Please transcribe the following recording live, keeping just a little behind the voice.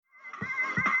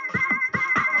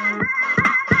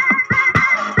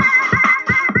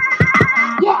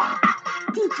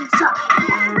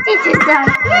done.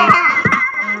 Yeah.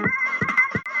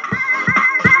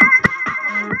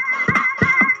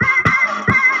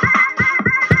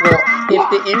 Well, if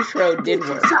the intro did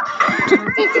work.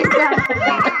 Teacher's done.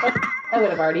 Yeah. That would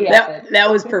have already happened.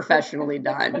 That was professionally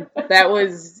done. That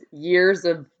was years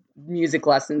of music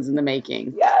lessons in the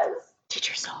making. Yes.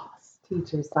 Teacher sauce.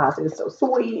 Teacher sauce is so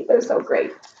sweet. They're so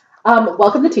great.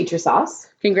 Welcome to Teacher Sauce.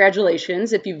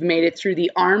 Congratulations if you've made it through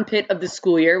the armpit of the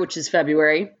school year, which is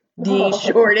February. The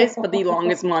shortest but the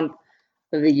longest month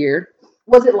of the year.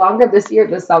 Was it longer this year?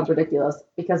 This sounds ridiculous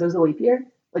because it was a leap year.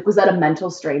 Like, was that a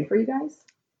mental strain for you guys?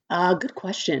 Good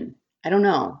question. I don't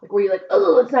know. Like, were you like,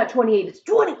 oh, it's not 28, it's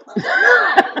 20.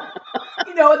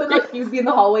 You know, and then like you'd be in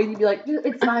the hallway and you'd be like,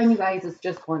 it's fine, you guys, it's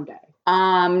just one day.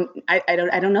 I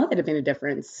don't know that it made a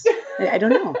difference. I don't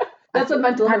know. That's a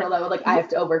mental hurdle that would I have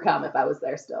to overcome if I was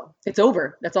there still. It's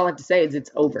over. That's all I have to say is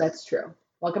it's over. That's true.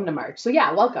 Welcome to March. So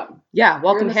yeah, welcome. Yeah,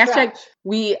 welcome. You're in the Hashtag. stretch.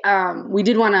 We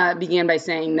did want to begin by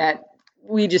saying that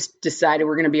we just decided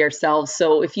we're going to be ourselves.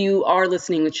 So if you are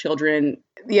listening with children,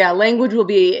 yeah, language will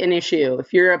be an issue.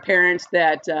 If you're a parent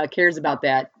that cares about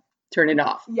that, turn it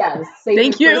off. Yes. Save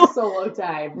Thank it you. for solo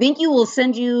time. Thank you. We'll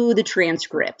send you the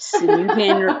transcripts and you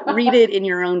can read it in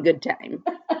your own good time.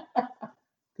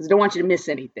 Because I don't want you to miss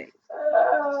anything.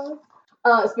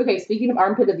 Okay, speaking of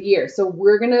armpit of the year, so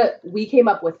we came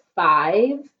up with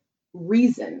 5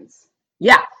 reasons.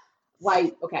 Yeah.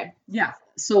 Why, okay. Yeah.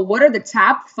 So what are the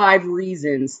top 5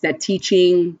 reasons that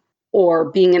teaching or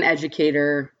being an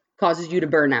educator causes you to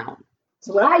burn out?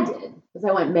 So what I did is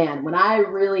I went, man, when I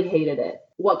really hated it,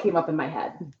 what came up in my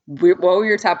head? What were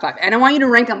your top 5? And I want you to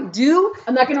rank them.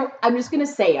 I'm just going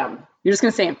to say them. You're just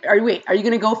going to say them. Are you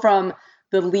going to go from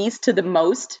the least to the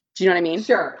most? Do you know what I mean?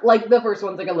 Sure. Like the first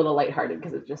one's like a little lighthearted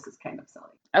because it just is kind of silly.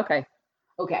 Okay.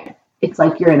 Okay. It's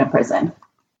like you're in a prison.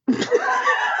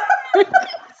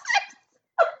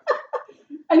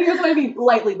 And here's what I mean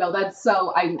lightly, though. That's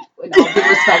so, in all due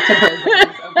respect to prisons.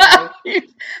 Okay.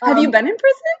 Have you been in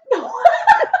prison? No.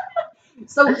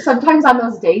 So sometimes on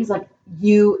those days,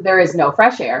 there is no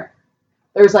fresh air.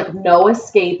 There's no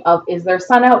escape of, is there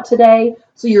sun out today?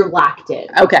 So you're locked in.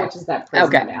 Okay. Which is that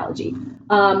prison analogy.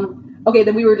 Okay,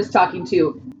 then we were just talking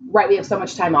too, right, we have so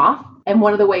much time off. And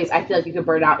one of the ways I feel like you could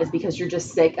burn out is because you're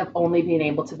just sick of only being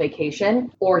able to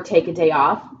vacation or take a day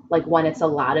off, when it's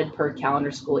allotted per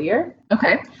calendar school year.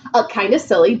 Okay. Kind of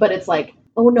silly, but it's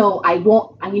oh no, I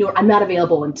won't, I'm not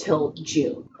available until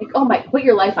June. Oh my, put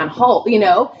your life on hold,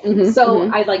 Mm-hmm, So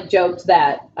mm-hmm. I joked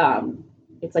that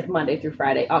it's Monday through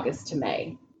Friday, August to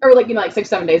May. Or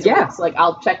 6-7 days a week. So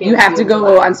I'll check in. You have to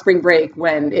go on spring break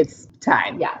when it's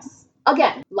time. Yes.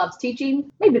 Again, loves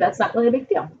teaching. Maybe that's not really a big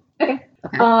deal. Okay.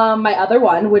 My other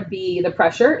one would be the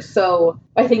pressure. So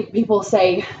I think people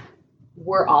say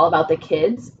we're all about the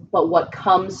kids, but what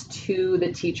comes to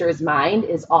the teacher's mind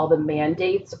is all the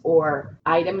mandates or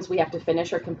items we have to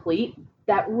finish or complete.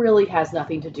 That really has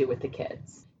nothing to do with the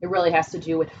kids. It really has to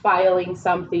do with filing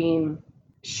something,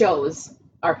 shows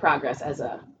our progress as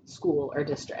a school or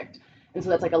district. And so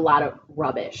that's a lot of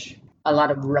rubbish. A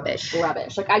lot of rubbish.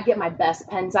 Rubbish. I get my best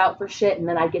pens out for shit, and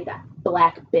then I get that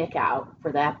black Bic out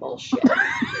for that bullshit.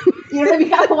 You know what I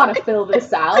mean? I don't want to fill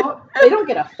this out. They don't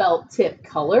get a felt tip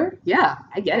color. Yeah,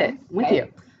 I get it. I'm with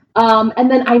you. And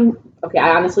then I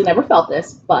honestly never felt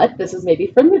this, but this is maybe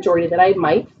for the majority that I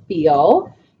might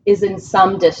feel, is in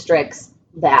some districts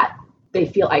that they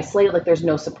feel isolated, there's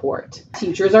no support.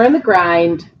 Teachers are in the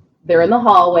grind, they're in the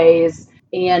hallways,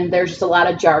 and there's just a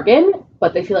lot of jargon,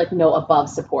 but they feel no above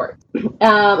support.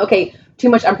 Okay, too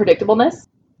much unpredictableness.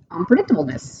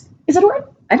 Unpredictableness. Is it a word?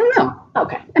 I don't know.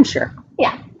 Okay. I'm sure.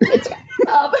 Yeah, it's okay.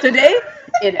 Today,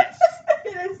 it is.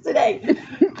 It is today.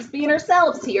 Just being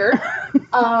ourselves here.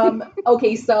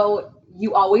 Okay, so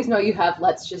you always know you have,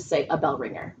 let's just say, a bell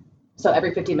ringer. So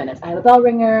every 15 minutes, I have a bell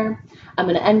ringer. I'm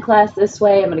going to end class this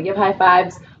way. I'm going to give high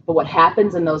fives. But what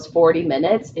happens in those 40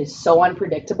 minutes is so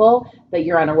unpredictable that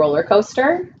you're on a roller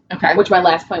coaster. Okay. Which my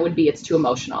last point would be it's too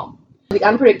emotional. The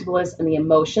unpredictableness and the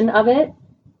emotion of it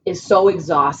is so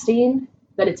exhausting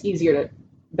that it's easier to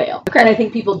bail. Okay. And I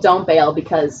think people don't bail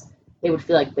because they would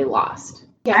feel like they lost.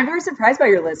 Yeah. I'm very surprised by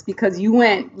your list because you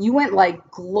went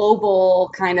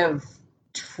global kind of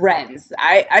trends.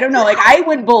 I don't know. I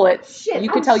went bullet. Shit, you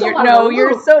could I'm tell so you're out no, of the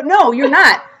you're loop. so no, you're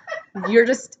not. You're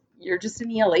just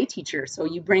an ELA teacher, so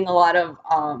you bring a lot of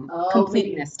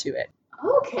completeness to it.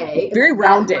 Okay. Very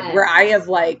rounded. That Where I have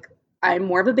I'm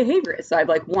more of a behaviorist, so I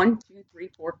have 1, 2,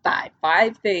 3, 4,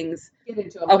 5 things. Get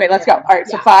into them. Okay, let's go. All right,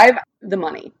 so 5, the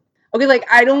money. Okay,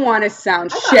 I don't want to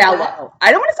sound shallow.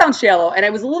 I don't want to sound shallow, and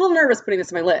I was a little nervous putting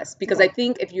this on my list because I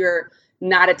think if you're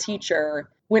not a teacher,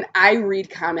 when I read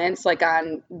comments like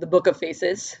on the Book of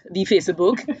Faces, the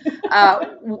Facebook,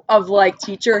 of like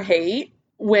teacher hate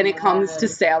when it comes to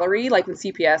salary, like when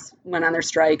CPS went on their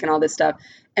strike and all this stuff,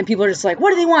 and people are just like,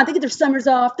 what do they want? They get their summers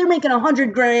off. They're making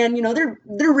 $100,000. You know,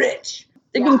 they're rich.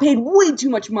 They're getting paid way too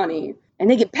much money, and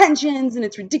they get pensions, and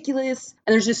it's ridiculous.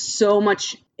 And there's just so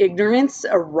much ignorance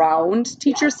around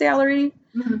teacher salary.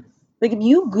 Mm-hmm. Like if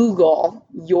you Google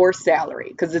your salary,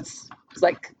 because it's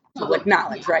like public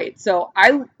knowledge, right? So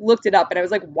I looked it up and I was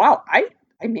like, wow, I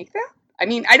make that? I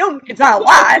mean, it's not a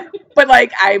lot, but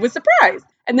like I was surprised.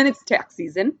 And then it's tax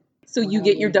season. So you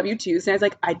get your W-2s. And I was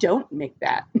like, I don't make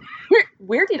that.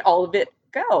 Where did all of it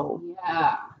go?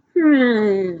 Yeah.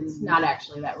 It's not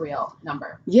actually that real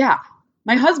number. Yeah.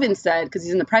 My husband said, because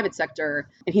he's in the private sector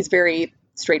and he's very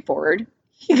straightforward,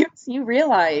 he goes, you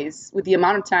realize with the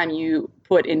amount of time you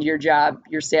put into your job,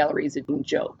 your salary is a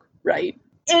joke, right?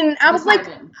 And I was like,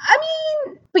 I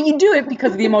mean, but you do it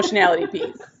because of the emotionality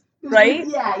piece, right?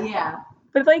 Yeah.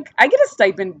 But like, I get a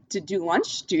stipend to do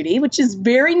lunch duty, which is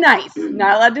very nice.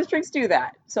 Not a lot of districts do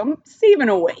that. So I'm saving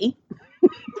away.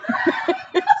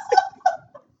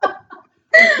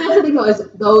 The thing though is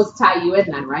those tie you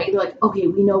in then, right? They're like, okay,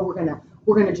 we know we're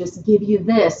gonna just give you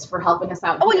this for helping us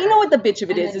out. Oh, well, you know what the bitch of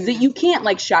it is that you can't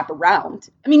like shop around.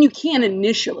 I mean, you can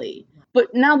initially.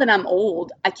 But now that I'm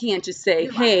old, I can't just say,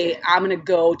 hey, I'm going to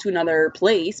go to another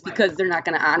place because they're not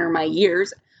going to honor my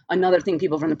years. Another thing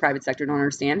people from the private sector don't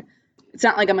understand. It's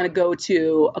not like I'm going to go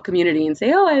to a community and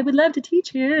say, oh, I would love to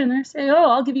teach here. And they say,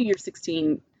 oh, I'll give you your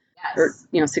 16 or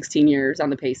 16 years on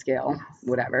the pay scale,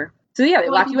 whatever. So yeah, they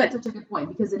lock you in. That's such a good point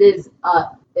because it is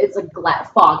it's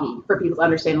like foggy for people to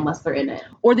understand unless they're in it.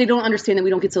 Or they don't understand that we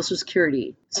don't get Social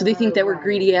Security. So they think that we're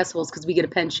greedy assholes because we get a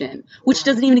pension, which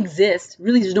doesn't even exist.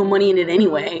 Really, there's no money in it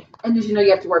anyway. And did you know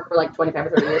you have to work for like 25 or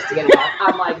 30 years to get it off?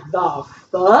 I'm like, the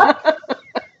fuck?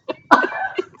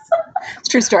 It's a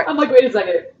true story. I'm like, wait a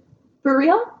second. For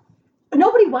real?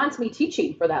 Nobody wants me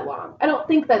teaching for that long. I don't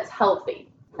think that's healthy.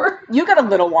 You got a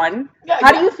little one.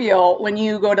 How do you feel when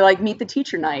you go to like meet the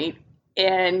teacher night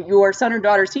and your son or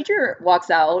daughter's teacher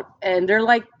walks out and they're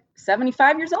like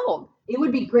 75 years old? It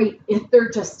would be great if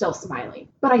they're just still smiling.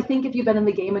 But I think if you've been in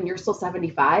the game and you're still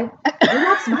 75, you're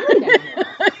not smiling anymore.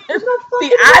 There's no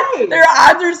fucking way. Their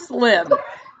odds are slim.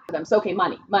 So, okay,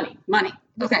 money.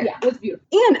 Okay. Yeah, it's beautiful.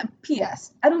 And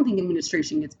P.S. I don't think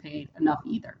administration gets paid enough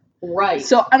either. Right.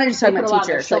 So I'm not just talking about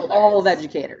teachers, like all of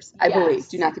educators, I believe,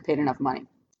 do not get paid enough money.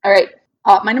 All right.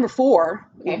 My number 4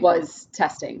 was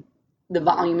testing, the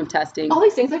volume of testing. All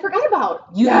these things I forgot about.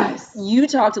 You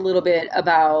talked a little bit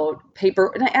about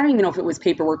paper, and I don't even know if it was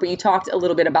paperwork, but you talked a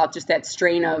little bit about just that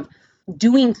strain of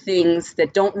doing things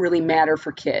that don't really matter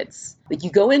for kids. Like you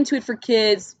go into it for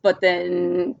kids, but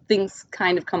then things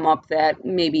kind of come up that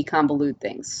maybe convolute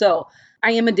things. So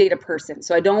I am a data person,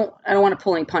 so I don't want to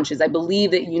pull any punches. I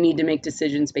believe that you need to make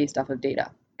decisions based off of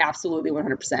data. Absolutely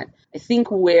 100%. I think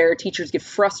where teachers get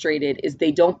frustrated is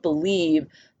they don't believe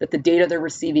that the data they're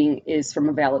receiving is from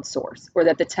a valid source or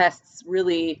that the tests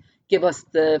really give us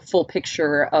the full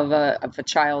picture of a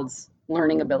child's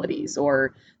learning abilities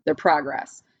or their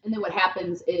progress. And then what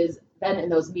happens is then in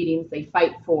those meetings they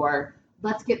fight for,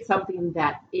 let's get something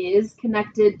that is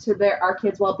connected to our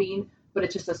kids' well-being, but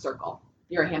it's just a circle.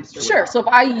 You're a hamster wheel. Sure. So if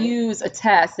I use a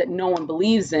test that no one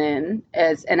believes in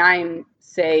and I'm,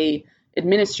 say,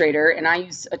 administrator, and I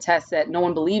use a test that no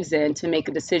one believes in to make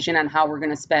a decision on how we're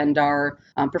going to spend our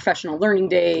professional learning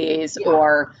days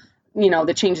or,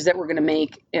 the changes that we're going to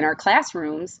make in our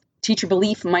classrooms, teacher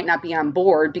belief might not be on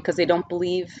board because they don't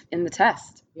believe in the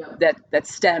test that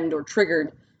stemmed or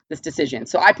triggered this decision.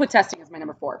 So I put testing as my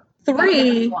number 4.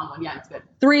 3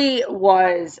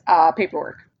 was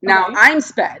paperwork. Now I'm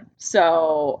SPED,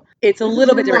 so it's a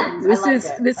little bit different.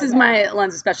 This is my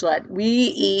lens of special ed. We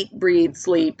eat, breathe,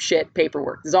 sleep, shit,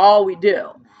 paperwork. This is all we do.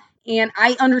 And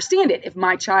I understand it. If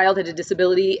my child had a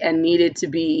disability and needed to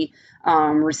be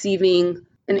receiving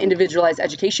an individualized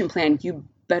education plan, you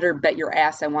better bet your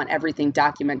ass I want everything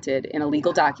documented in a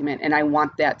legal document, and I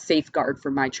want that safeguard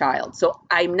for my child. So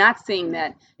I'm not saying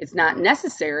that it's not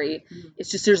necessary.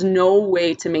 It's just there's no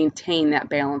way to maintain that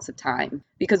balance of time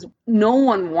because no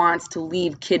one wants to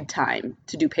leave kid time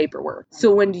to do paperwork.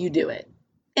 So when do you do it?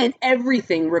 And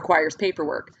everything requires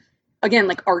paperwork. Again,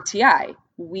 like RTI.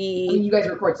 You guys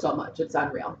record so much. It's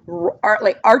unreal.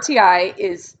 RTI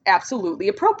is absolutely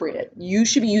appropriate. You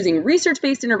should be using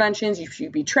research-based interventions. You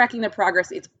should be tracking the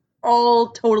progress. It's all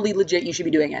totally legit. You should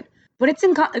be doing it. But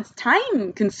it's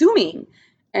time consuming.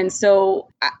 And so,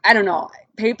 I don't know.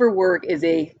 Paperwork is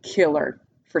a killer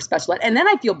for special ed. And then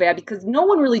I feel bad because no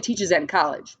one really teaches that in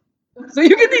college. So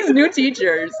you get these new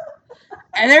teachers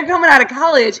And they're coming out of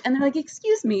college and they're like,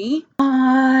 excuse me,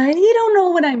 you don't know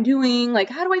what I'm doing. Like,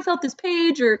 how do I fill out this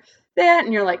page or that?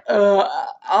 And you're like,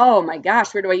 oh my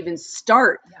gosh, where do I even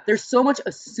start? Yeah. There's so much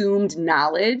assumed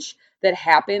knowledge that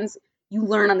happens. You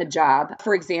learn on the job.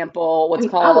 For example, what's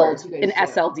called an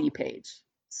SLD page.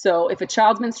 So if a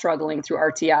child's been struggling through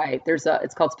RTI,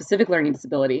 it's called specific learning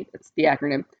disability. It's the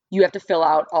acronym. You have to fill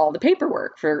out all the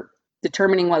paperwork for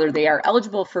determining whether they are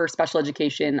eligible for special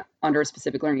education under a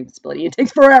specific learning disability. It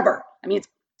takes forever. I mean, it's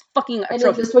fucking atrocious.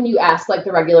 And is this when you ask like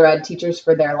the regular ed teachers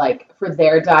for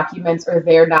their documents or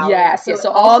their knowledge? Yes.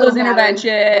 So all those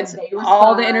interventions,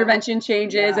 all the intervention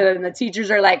changes, and then the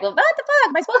teachers are like, well, what the fuck?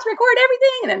 Am I supposed to record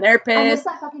everything? And then they're pissed. I missed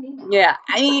that fucking email. Yeah.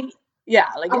 I mean, yeah,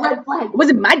 like it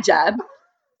wasn't my job.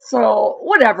 So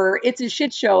whatever. It's a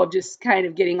shit show of just kind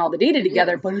of getting all the data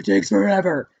together, but it takes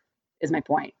forever, is my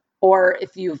point. Or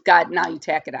if you've got, now you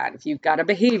tack it on, if you've got a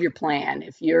behavior plan,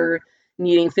 if you're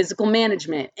needing physical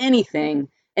management, anything,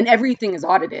 and everything is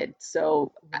audited.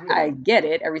 So I get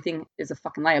it. Everything is a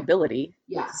fucking liability.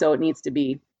 Yeah. So it needs to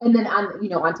be. And then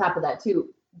on top of that too,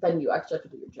 then you actually have to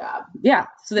do your job. Yeah.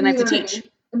 So then I have to teach.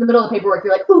 In the middle of the paperwork,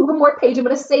 you're like, ooh, one more page, I'm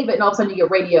going to save it. And all of a sudden you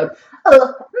get radioed,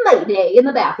 Mayday in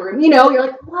the bathroom. You're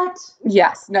like, what?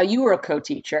 Yes. Now you were a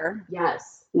co-teacher.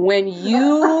 Yes. When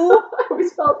you... I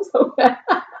always felt so bad.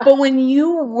 But when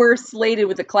you were slated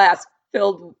with a class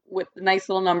filled with a nice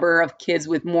little number of kids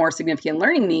with more significant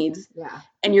learning needs,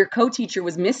 and your co-teacher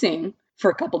was missing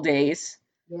for a couple days,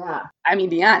 I mean,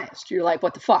 be honest, you're like,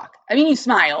 what the fuck? I mean, you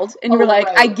smiled, and you were like,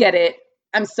 I get it.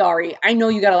 I'm sorry. I know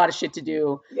you got a lot of shit to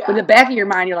do. Yeah. But in the back of your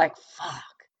mind, you're like, fuck.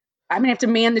 I'm going to have to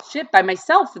man the ship by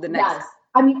myself for the next. Yes.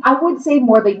 I mean, I would say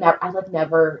more I don't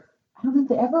think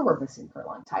they ever were missing for a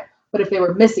long time. But if they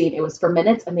were missing, it was for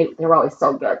minutes, and they were always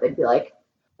so good. They'd be like,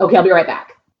 okay, I'll be right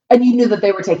back. And you knew that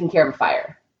they were taking care of a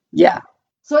fire. Yeah.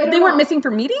 So they weren't missing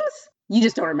for meetings? You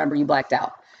just don't remember. You blacked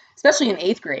out. Especially in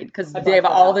 8th grade, because they have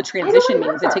all the transition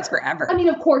meetings. It takes forever. I mean,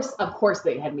 of course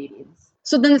they had meetings.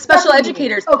 So then the special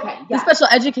educators, the special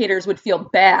educators would feel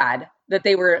bad that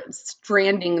they were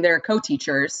stranding their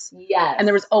co-teachers. Yes. And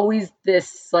there was always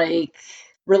this like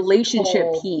relationship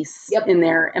piece in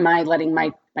there. Am I letting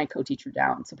my co-teacher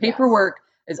down? So paperwork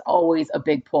is always a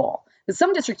big pull. Because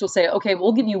some districts will say, okay,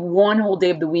 we'll give you one whole day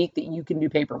of the week that you can do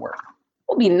paperwork.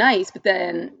 Will be nice, but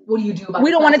then what do you do about we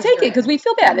don't want to take it because we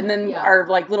feel bad. And then our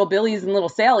like little Billies and little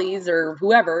Sallys or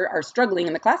whoever are struggling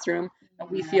in the classroom and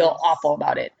we feel awful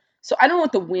about it. So I don't know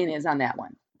what the win is on that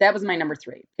one. That was my number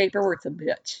 3. Paperwork's a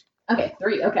bitch. Okay,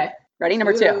 3. Okay. Ready?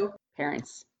 Number 2.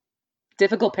 Parents.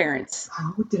 Difficult parents.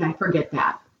 How did I forget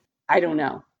that? I don't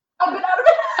know. I've been out of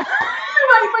it.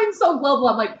 My brain's so global.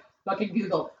 I'm like, fucking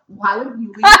Google. Why would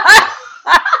you leave?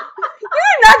 You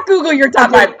did not Google your top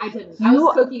 5. I didn't. I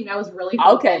was cooking. I was really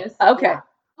focused. Okay. Yeah.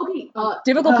 Okay.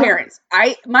 Difficult parents.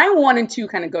 My 1 and 2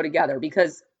 kind of go together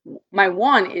because my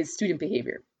 1 is student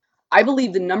behavior. I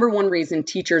believe the number 1 reason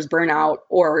teachers burn out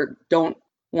or don't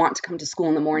want to come to school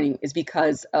in the morning is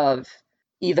because of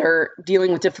either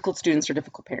dealing with difficult students or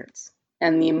difficult parents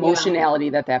and the emotionality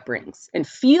that brings. And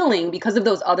feeling, because of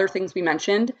those other things we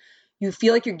mentioned, you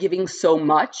feel like you're giving so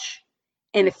much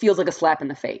and it feels like a slap in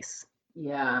the face.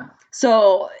 Yeah.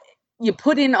 So you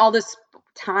put in all this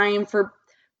time for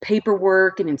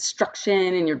paperwork and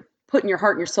instruction and you're putting your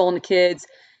heart and your soul into kids.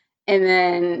 And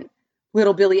then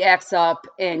little Billy acts up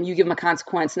and you give him a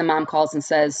consequence and the mom calls and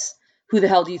says, who the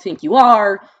hell do you think you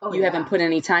are? You haven't put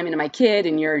any time into my kid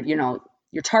and you're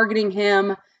targeting him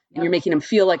and you're making him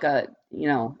feel like an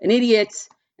idiot.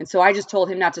 And so I just told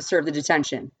him not to serve the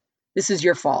detention. This is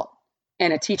your fault.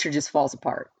 And a teacher just falls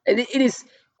apart. It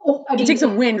takes a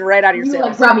wind right out of your sails. You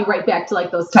like brought me right back to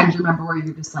like those times you remember where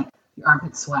you're just like, your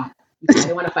armpits sweat. You kind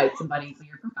of want to fight somebody, but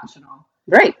you're a professional.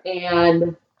 Right.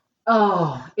 And,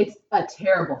 it's a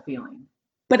terrible feeling.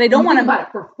 But I don't want to. Think about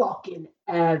it for fucking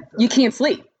ever. You can't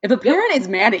sleep. If a parent is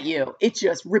mad at you, it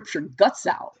just rips your guts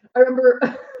out. I remember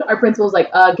our principal was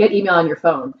like, get email on your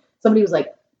phone. Somebody was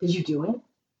like, did you do it?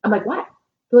 I'm like, what?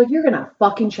 They're like, you're going to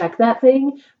fucking check that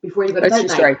thing before you go to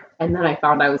bed at night. And then I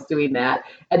found I was doing that.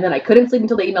 And then I couldn't sleep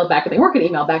until they emailed back and they weren't going to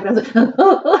email back. And I was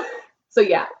like, so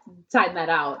yeah, time that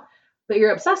out. But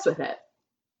you're obsessed with it.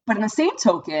 But in the same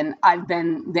token, I've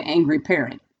been the angry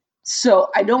parent. So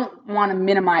I don't want to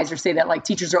minimize or say that like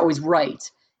teachers are always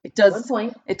right. It does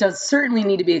certainly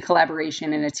need to be a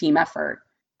collaboration and a team effort.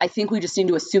 I think we just need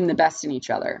to assume the best in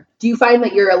each other. Do you find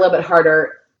that you're a little bit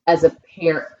harder as a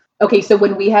parent? Okay, so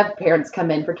when we have parents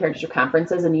come in for parent-teacher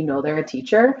conferences and they're a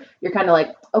teacher, you're kind of like,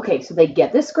 okay, so they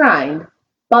get this grind,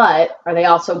 but are they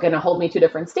also going to hold me to a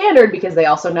different standard because they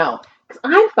also know? Because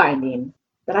I'm finding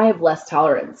that I have less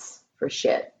tolerance for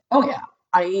shit. Oh, yeah.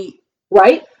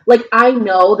 Right? Like, I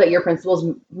know that your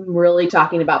principal's really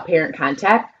talking about parent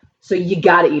contact, so you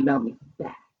got to email me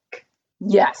back.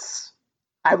 Yes,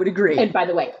 I would agree. And by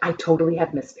the way, I totally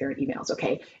have missed parent emails,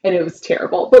 okay? And it was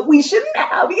terrible, but we shouldn't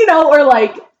have, you know, or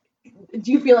like,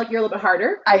 do you feel like you're a little bit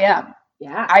harder? I am.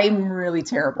 Yeah. I'm really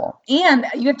terrible. And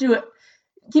you have to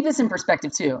keep this in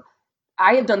perspective too.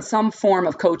 I have done some form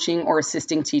of coaching or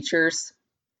assisting teachers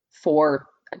for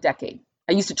a decade.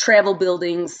 I used to travel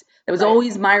buildings. That was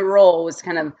always my role, was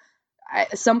kind of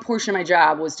some portion of my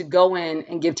job was to go in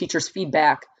and give teachers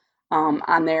feedback on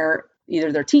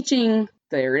either their teaching,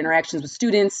 their interactions with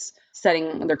students,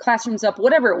 setting their classrooms up,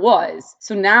 whatever it was.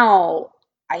 So now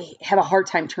I have a hard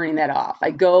time turning that off.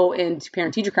 I go into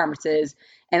parent-teacher conferences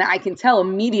and I can tell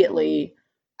immediately.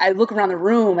 I look around the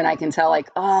room and I can tell, like,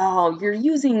 oh, you're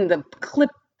using the clip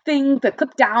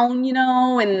down, you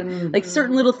know, and like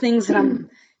certain little things that I'm,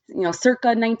 you know, circa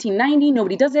 1990,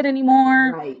 nobody does it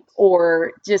anymore. Right.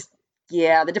 Or just,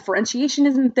 the differentiation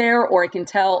isn't there. Or I can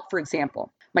tell, for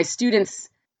example, my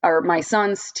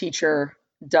son's teacher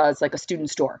does like a student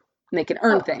store and they can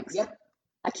earn things. Yep.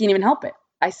 I can't even help it.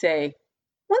 I say,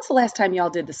 when's the last time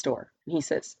y'all did the store? And he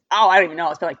says, oh, I don't even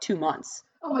know. It's been like 2 months.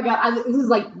 Oh my God, this is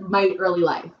like my early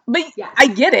life. But I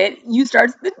get it. You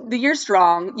start the year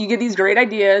strong. You get these great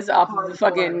ideas off of the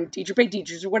fucking teacher pay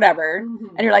teachers or whatever.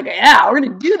 And you're like, yeah, we're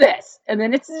going to do this. And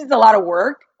then it's just a lot of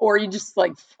work. Or you just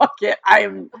like, fuck it.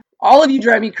 All of you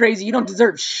drive me crazy. You don't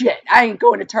deserve shit. I ain't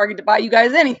going to Target to buy you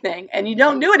guys anything. And you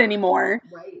don't do it anymore.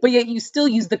 Right. But yet you still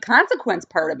use the consequence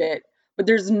part of it. But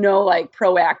there's no like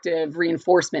proactive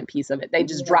reinforcement piece of it. They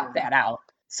just drop that out.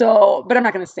 So, but I'm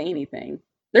not going to say anything.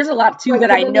 There's a lot too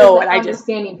that I know, and I just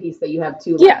understanding piece that you have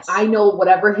too. Like, yes, I know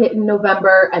whatever hit in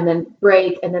November, and then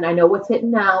break, and then I know what's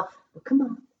hitting now. Well, come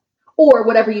on, or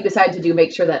whatever you decide to do,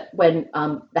 make sure that when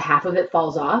the half of it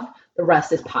falls off, the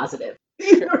rest is positive.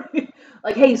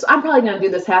 Like, hey, so I'm probably gonna do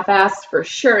this half-assed for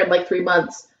sure in like 3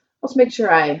 months. Let's make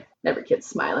sure I never kid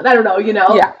smiling. I don't know, you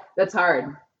know. Yeah, that's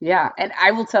hard. Yeah, and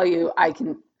I will tell you, I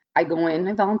go in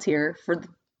and volunteer for the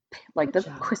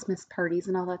Christmas parties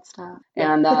and all that stuff.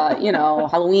 And, you know,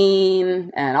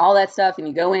 Halloween and all that stuff. And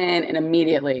you go in and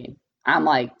immediately I'm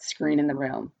like screening the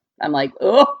room. I'm like,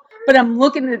 oh, but I'm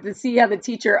looking to see how the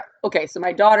teacher, okay, so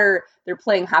my daughter, they're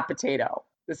playing hot potato.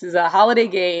 This is a holiday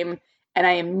game. And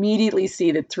I immediately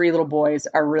see that 3 little boys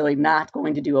are really not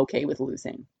going to do okay with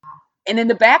losing. And in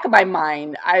the back of my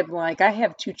mind, I'm like, I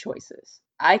have 2 choices.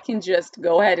 I can just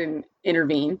go ahead and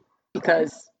intervene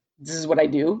because this is what I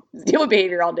do, deal with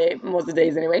behavior all day, most of the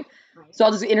days anyway. Right. So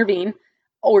I'll just intervene.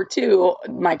 Or 2,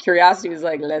 my curiosity was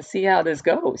like, let's see how this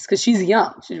goes. Because she's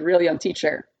young. She's a really young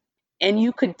teacher. And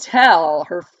you could tell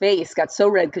her face got so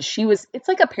red because it's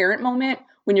like a parent moment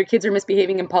when your kids are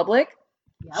misbehaving in public.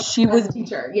 Yep, she was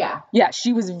teacher, yeah. Yeah,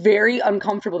 she was very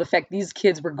uncomfortable the fact these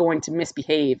kids were going to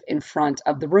misbehave in front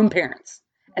of the room parents.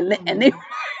 And they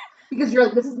because you're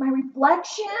like, this is my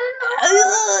reflection.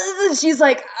 She's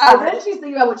like, and then she's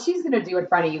thinking about what she's going to do in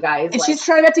front of you guys. And she's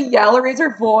trying not to yell or raise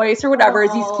her voice or whatever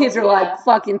as these kids are like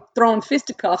fucking throwing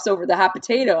fisticuffs over the hot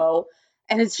potato.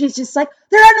 And she's just like,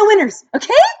 there are no winners, okay?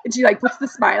 And she like puts the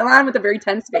smile on with a very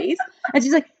tense face. And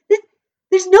she's like,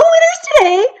 there's no winners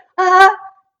today.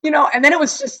 You know, and then it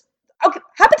was just, okay,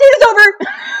 hot potato's over.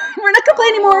 We're not going to play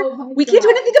anymore. We can't do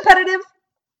anything competitive.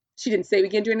 She didn't say we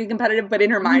can't do anything competitive, but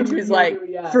in her mind, she was like,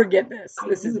 forget this.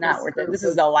 This is not worth it. This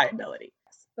is a liability.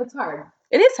 That's hard.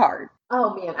 It is hard.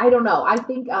 Oh, man. I don't know. I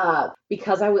think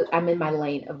because I'm in my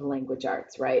lane of language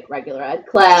arts, right? Regular ed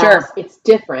class. Sure. It's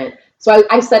different. So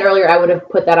I said earlier I would have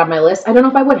put that on my list. I don't know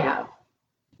if I would have.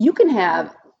 You can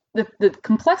have, the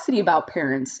complexity about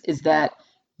parents is that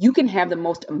you can have the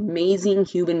most amazing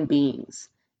human beings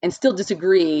and still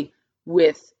disagree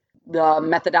with the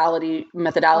methodologies,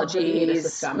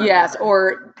 yes,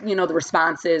 or, you know, the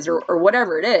responses or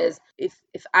whatever it is.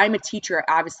 If I'm a teacher,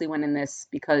 I obviously went in this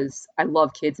because I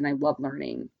love kids and I love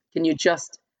learning. Can you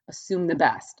just assume the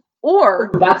best?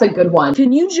 Or that's a good one.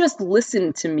 Can you just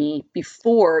listen to me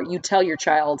before you tell your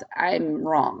child I'm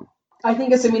wrong? I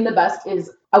think assuming the best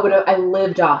is I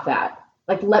lived off that.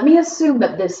 Like, let me assume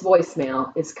that this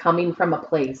voicemail is coming from a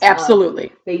place.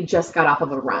 Absolutely. They just got off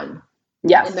of a run.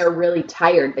 Yes. And they're really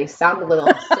tired. They sound a little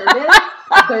assertive.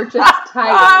 They're just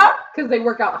tired because they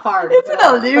work out hard. It's an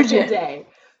illusion. Day.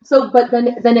 So, but then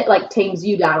it like tames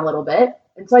you down a little bit.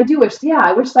 And so I do wish,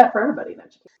 I wish that for everybody.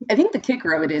 I think the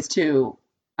kicker of it is too,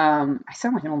 I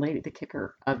sound like an old lady, the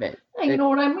kicker of it. You know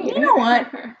what I mean? You know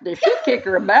what? The shit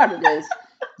kicker about it is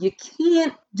you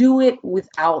can't do it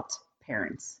without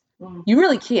parents. You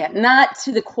really can't. Not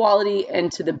to the quality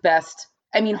and to the best.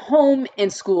 I mean, home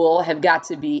and school have got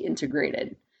to be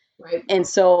integrated. Right. And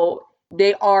so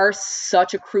They are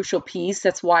such a crucial piece.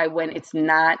 That's why when it's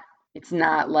not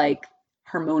like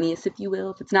harmonious, if you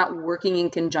will, if it's not working in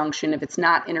conjunction, if it's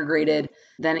not integrated,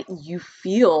 then you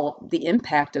feel the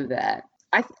impact of that.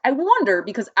 I wonder,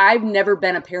 because I've never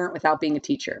been a parent without being a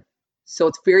teacher. So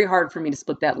it's very hard for me to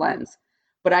split that lens.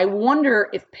 But I wonder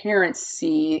if parents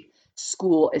see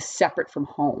school as separate from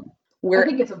home. I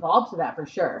think it's evolved to that for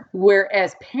sure.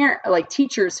 Whereas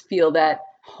teachers feel that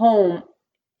home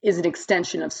is an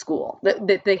extension of school,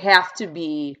 that they have to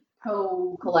be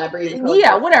collaborating.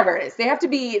 Yeah, whatever it is. They have to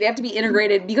be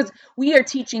integrated, because we are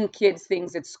teaching kids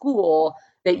things at school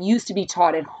that used to be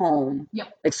taught at home,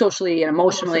 like socially and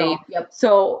emotionally.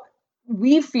 So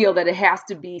we feel that it has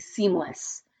to be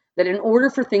seamless, that in order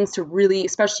for things to really,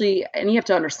 especially, and you have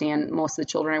to understand, most of the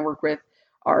children I work with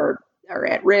are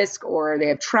at risk, or they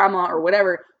have trauma or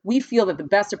whatever. We feel that the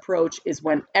best approach is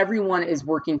when everyone is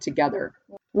working together.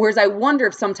 Whereas I wonder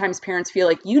if sometimes parents feel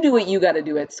like, you do what you got to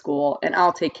do at school and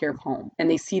I'll take care of home.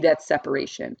 And they see that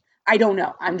separation. I don't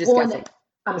know. I'm just guessing.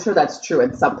 I'm sure that's true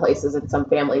in some places, in some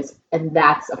families. And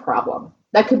that's a problem.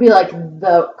 That could be like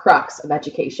the crux of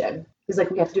education. It's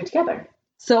like, we have to do it together.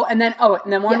 So, and then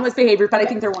one was behavior, but I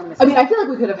think they're one of the I mean, I feel like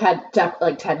we could have had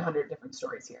like 1,000 different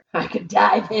stories here. I could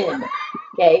dive in.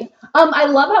 Okay. I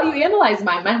love how you analyze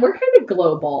mine. We're kind of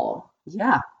global.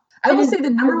 Yeah. I will say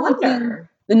the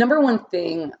number one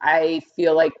thing I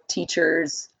feel like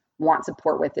teachers want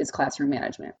support with is classroom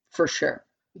management, for sure.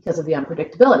 Because of the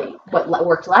unpredictability. What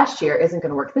worked last year isn't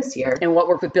going to work this year. And what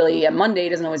worked with Billy on Monday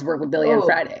doesn't always work with Billy on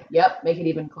Friday. Yep. Make it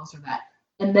even closer to that.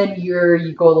 And then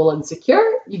you go a little insecure,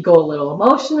 you go a little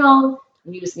emotional,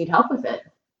 and you just need help with it.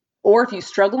 Or if you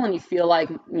struggle and you feel like,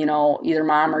 either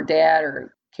mom or dad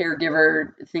or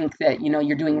caregiver think that,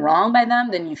 you're doing wrong by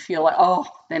them, then you feel like,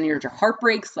 then your heart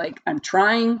breaks, like, I'm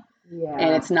trying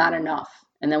and it's not enough.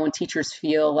 And then when teachers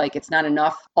feel like it's not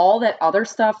enough, all that other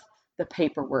stuff, the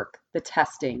paperwork, the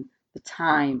testing, the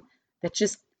time, it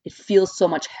feels so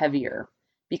much heavier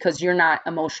because you're not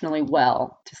emotionally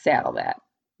well to saddle that.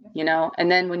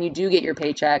 And then when you do get your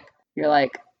paycheck, you're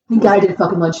like, the guy did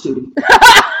fucking lunch duty. This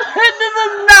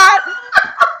is not.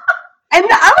 And I'm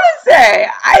gonna say,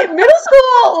 middle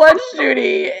school lunch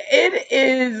duty, it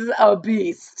is a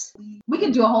beast. We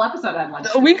could do a whole episode on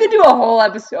lunch duty. We could do a whole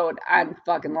episode on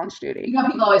fucking lunch duty.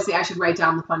 People always say I should write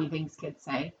down the funny things kids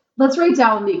say. Let's write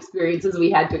down the experiences we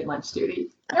had doing lunch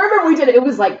duty. I remember we did it. It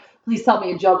was like, please tell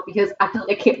me a joke because I feel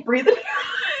like I can't breathe in here.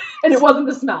 And it wasn't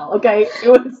the smell, okay? It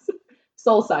was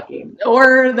soul sucking.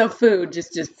 Or the food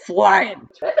just flying.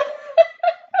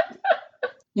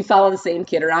 You follow the same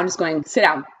kid around just going, sit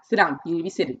down. You need to be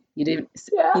sitting. You need to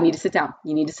sit down. You need to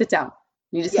sit down.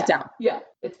 You need to sit down. Yeah,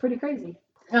 it's pretty crazy.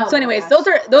 So anyways,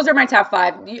 those are my top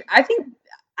 5. I think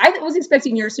I was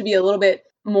expecting yours to be a little bit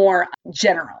more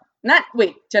general.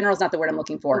 General is not the word I'm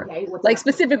looking for. Okay, like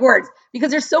specific words,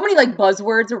 because there's so many like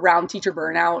buzzwords around teacher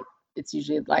burnout. It's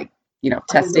usually like,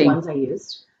 testing. The ones I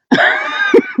used.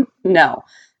 No,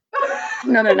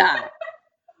 they're not.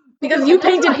 Because you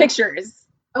painted pictures.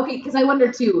 Okay, because I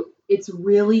wonder too, it's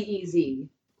really easy.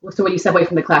 So when you step away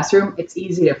from the classroom, it's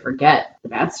easy to forget the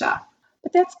bad stuff.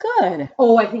 But that's good.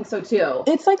 Oh, I think so too.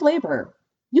 It's like labor.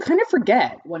 You kind of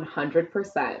forget.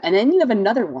 100%. And then you have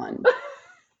another one.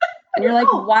 And you're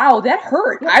like, wow, that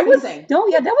hurt. That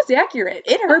was accurate.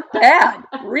 It hurt bad.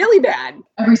 Really bad.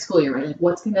 Every school year, right?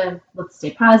 Like, let's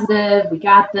stay positive. We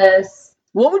got this.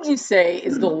 What would you say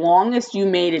is the longest you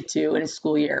made it to in a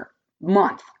school year?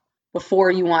 Month before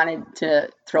you wanted to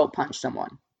throat punch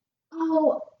someone?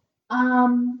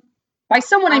 By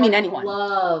someone, I mean anyone. I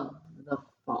love the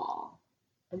fall.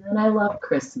 And then I love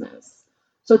Christmas.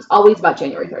 So it's always about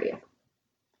January 30th.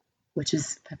 Which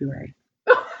is February.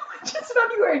 Just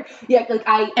February. Yeah,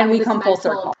 like and we come full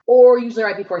circle. Or usually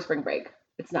right before spring break.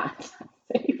 It's not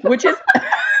safe. Which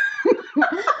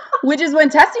is when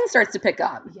testing starts to pick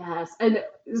up. Yes, and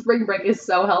spring break is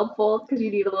so helpful because you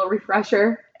need a little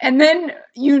refresher. And then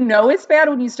it's bad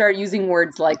when you start using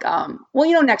words like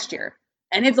next year.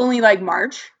 And it's only like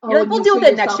March. You're like, we'll deal with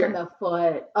it next year. In the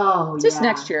foot. Oh, just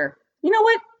next year. You know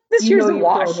what? This year's a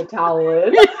wash. The towel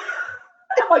in.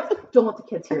 I'm like, don't let the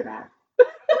kids hear that.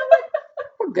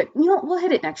 We're good. We'll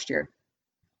hit it next year.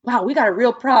 Wow, we got a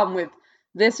real problem with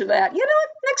this or that. You know what?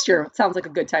 Next year sounds like a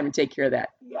good time to take care of that.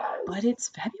 Yes. But it's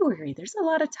February. There's a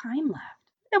lot of time left.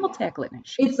 And we'll tackle it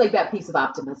next year. It's like that piece of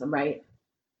optimism, right?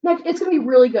 It's going to be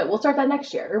really good. We'll start that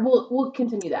next year. Or we'll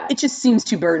continue that. It just seems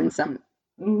too burdensome.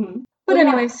 Mm-hmm. But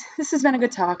anyways, this has been a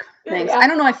good talk. Thanks. Yeah. I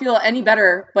don't know I feel any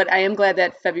better, but I am glad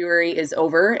that February is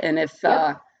over. And if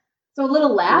so a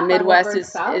little laugh. The Midwest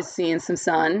is seeing some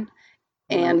sun.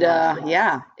 And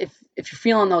if you're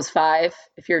feeling those 5,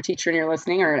 if you're a teacher and you're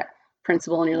listening, or a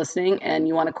principal and you're listening and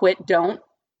you want to quit, don't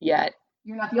yet.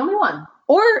 You're not the only one.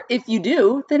 Or if you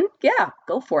do, then yeah,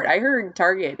 go for it. I heard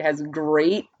Target has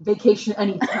great vacation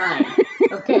anytime.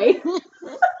 Okay.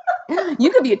 You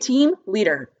could be a team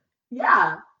leader.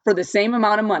 Yeah. For the same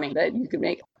amount of money that you could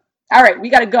make. All right, we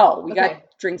got to go. We got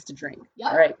drinks to drink.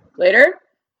 Yep. All right, later.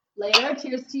 Later.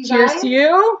 Cheers to you Cheers guys. to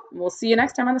you. We'll see you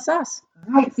next time on The Sauce.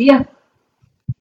 All right. See ya.